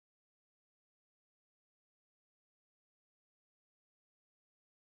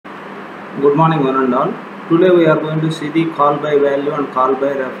Good morning one and all. Today we are going to see the call by value and call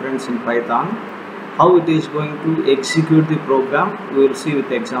by reference in Python. How it is going to execute the program, we will see with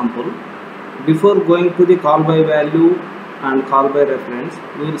example. Before going to the call by value and call by reference,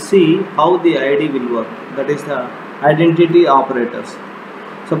 we will see how the ID will work. That is the identity operators.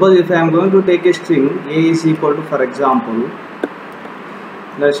 Suppose if I am going to take a string A is equal to, for example,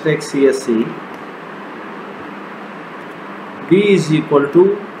 let's take CSC, B is equal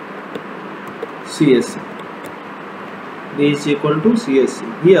to CSC. B is equal to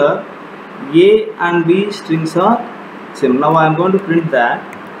CSC. Here A and B strings are same. Now I am going to print that.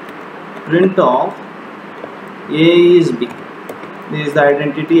 Print of A is B. This is the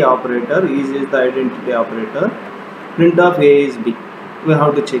identity operator. Is the identity operator. Print of A is B. We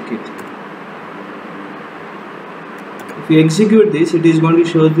have to check it. If you execute this, it is going to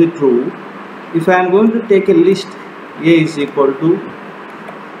show the true. If I am going to take a list, A is equal to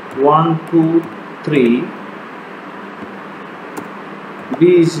 1, 2, 3,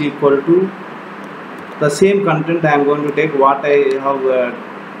 B is equal to the same content. I am going to take what I have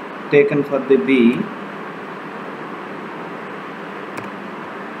taken for the B.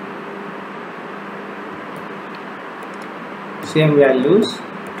 Same values.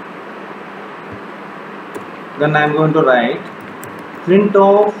 Then I am going to write print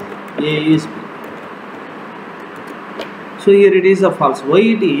of A is B. So here it is a false. Why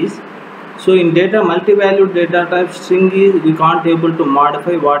it is? So in data multi-valued data type string is we can't able to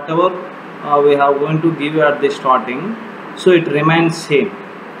modify whatever we have going to give at the starting. So it remains same.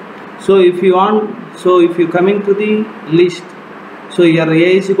 So if you want, so if you coming to the list, so here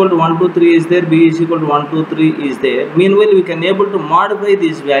A is equal to 1, 2, 3 is there, B is equal to 1, 2, 3 is there. Meanwhile we can able to modify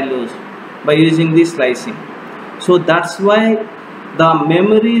these values by using the slicing. So that's why the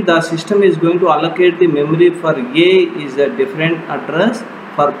memory, the system is going to allocate the memory for A is a different address,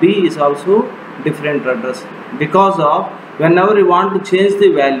 for B is also different address, because of whenever you want to change the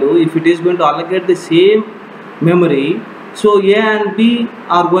value, if it is going to allocate the same memory, so A and B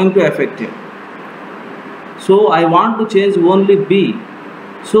are going to affect it. So I want to change only B,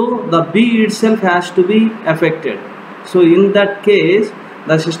 so the B itself has to be affected. So in that case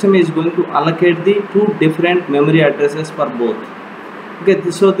the system is going to allocate the two different memory addresses for both. Okay,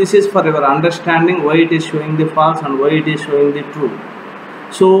 so this is for your understanding why it is showing the false and why it is showing the true.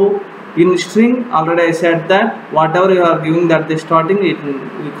 So in string already I said that whatever you are giving at the starting, we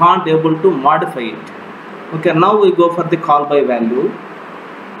can't able to modify it. Okay, now we go for the call by value.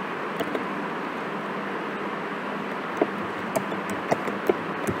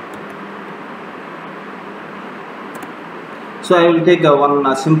 So I will take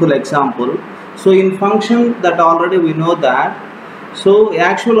one simple example. So in function that already we know that. So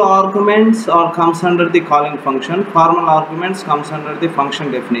actual arguments or comes under the calling function, formal arguments comes under the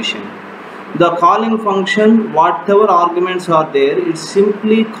function definition. The calling function, whatever arguments are there, it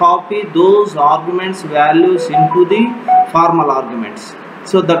simply copy those arguments values into the formal arguments.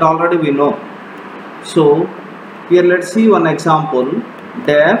 So that already we know. So here let's see one example.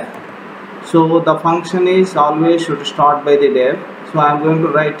 Def. So the function is always should start by the def. So I am going to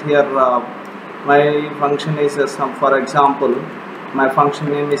write here my function is some, for example, my function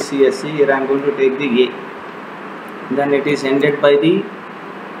name is CSC. Here I am going to take the A. Then it is ended by the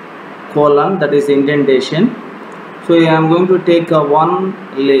colon, that is indentation. So I am going to take a one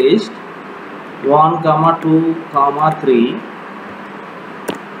list 1, 2, 3.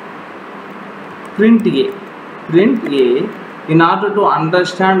 Print A. Print A. In order to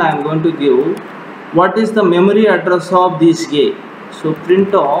understand, I am going to give what is the memory address of this A. So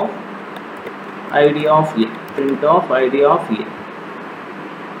print of ID of A. Print of ID of A.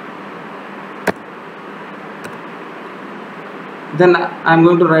 Then I am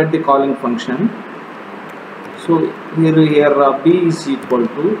going to write the calling function. So here B is equal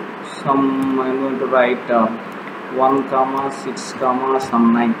to some, I am going to write 1, 6,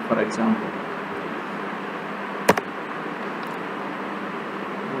 some 9 for example.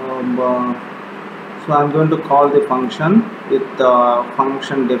 So I am going to call the function with the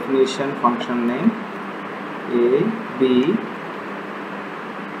function definition, function name A, B.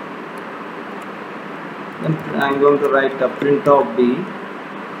 Then I am going to write a print of B.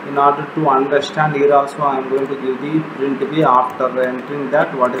 In order to understand, here also I am going to give the print B after entering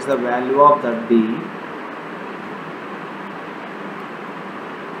that what is the value of that B.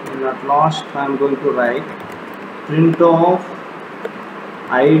 And at last I am going to write print of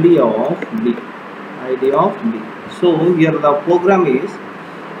ID of B. ID of B. So here the program is,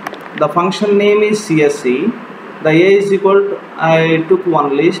 the function name is CSC. The A is equal to, I took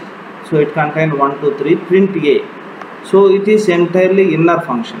one list. So it contains 1, 2, 3. Print A. So it is entirely inner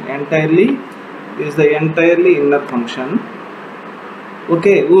function, entirely inner function.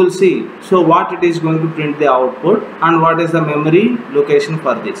 Okay, we will see. So what it is going to print the output and what is the memory location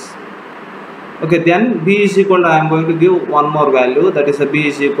for this. Okay, then b is equal to, I am going to give one more value, that is a b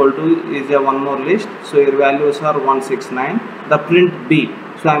is equal to is a one more list. So your values are 169. The print b.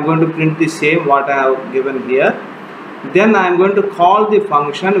 So I am going to print the same what I have given here. Then I am going to call the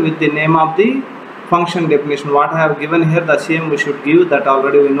function with the name of the function definition. What I have given here, the same we should give, that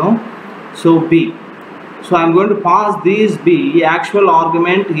already we know. So b. So I am going to pass this b. Actual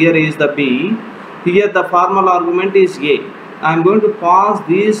argument here is the b. Here the formal argument is a. I am going to pass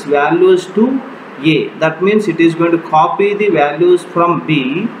these values to a. That means it is going to copy the values from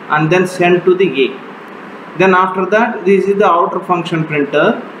b and then send to the a. Then after that, this is the outer function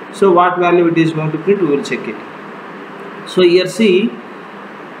printer. So what value it is going to print, we will check it. So here see,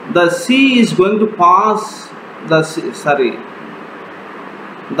 the C is going to pass the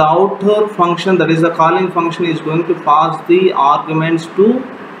outer function, that is the calling function, is going to pass the arguments to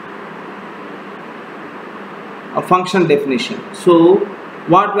a function definition. So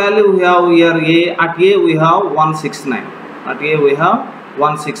what value we have here? A. At a we have 169. At a we have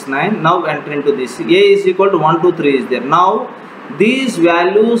 169. Now enter into this. A is equal to 1, 2, 3 is there. Now these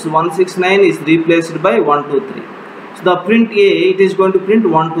values 169 is replaced by 1, 2, 3. So the print A, it is going to print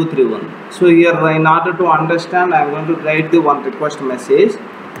 1, 2, 3, 1. So here in order to understand, I am going to write the one request message.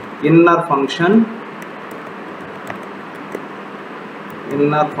 Inner function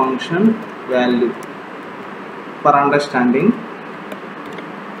value for understanding,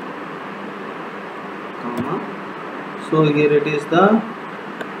 comma. So here it is the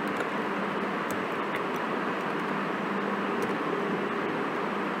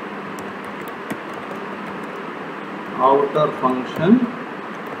outer function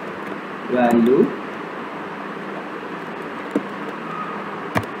value,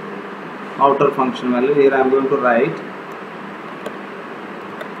 here I am going to write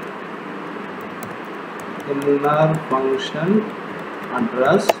inner function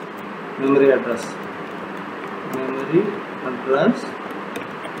address, memory address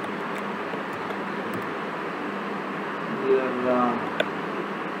here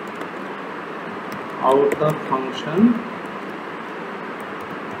outer function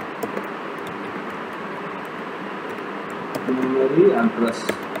memory address.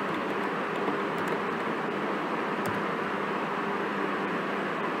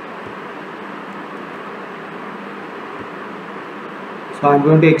 So I am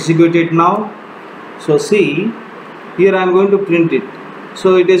going to execute it now. So see, here I am going to print it.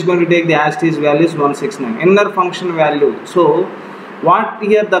 So it is going to take the as is values 169. Inner function value. So what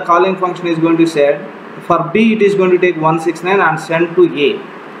here the calling function is going to say, for b it is going to take 169 and send to a.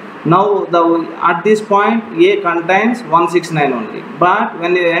 Now at this point a contains 169 only. But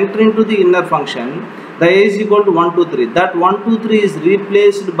when you enter into the inner function, the a is equal to 1, 2, 3. That 1, 2, 3 is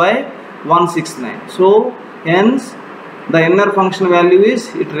replaced by 169. So hence the inner function value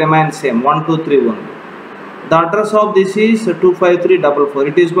is, it remains same, 1, 2, 3 only. The address of this is 25344.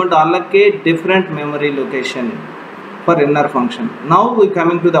 It is going to allocate different memory location for inner function. Now we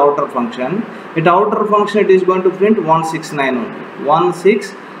coming to the outer function. At outer function it is going to print 169 only.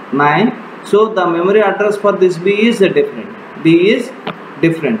 169. So the memory address for this B is different. B is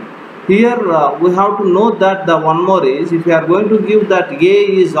different. Here we have to note that the one more is, if we are going to give that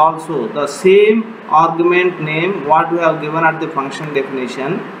A is also the same argument name what we have given at the function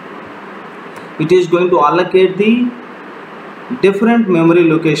definition, it is going to allocate the different memory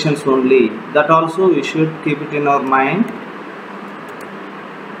locations only. That also we should keep it in our mind.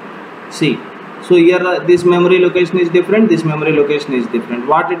 See, so here this memory location is different, this memory location is different.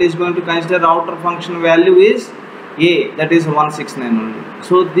 What it is going to consider outer function value is A, that is 169 only.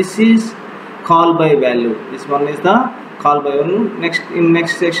 So this is call by value. This one is the call by value. In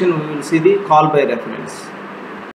next section we will see the call by reference.